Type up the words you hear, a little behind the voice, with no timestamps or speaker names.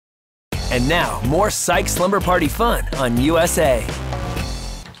And now, more Psych Slumber Party fun on USA.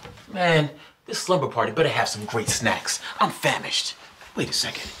 Man, this slumber party better have some great snacks. I'm famished. Wait a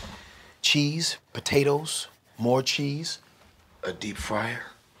second. Cheese, potatoes, more cheese. A deep fryer?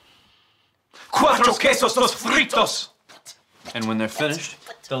 Quatro quesos, dos fritos. And when they're finished,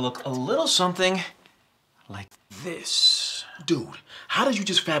 they'll look a little something like this. Dude, how did you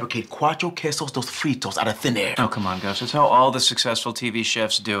just fabricate Quatro quesos, dos fritos out of thin air? Oh, come on, Gus. It's how all the successful TV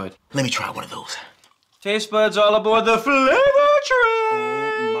chefs do it. Let me try one of those. Taste buds all aboard the flavor train.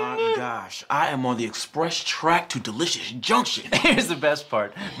 Oh my gosh, I am on the express track to delicious junction. Here's the best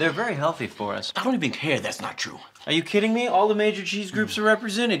part. They're very healthy for us. I don't even care that's not true. Are you kidding me? All the major cheese groups are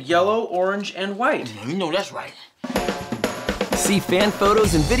represented. Yellow, orange, and white. You know that's right. See fan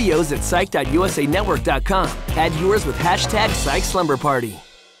photos and videos at psych.usanetwork.com. Add yours with hashtag Psych Slumber Party.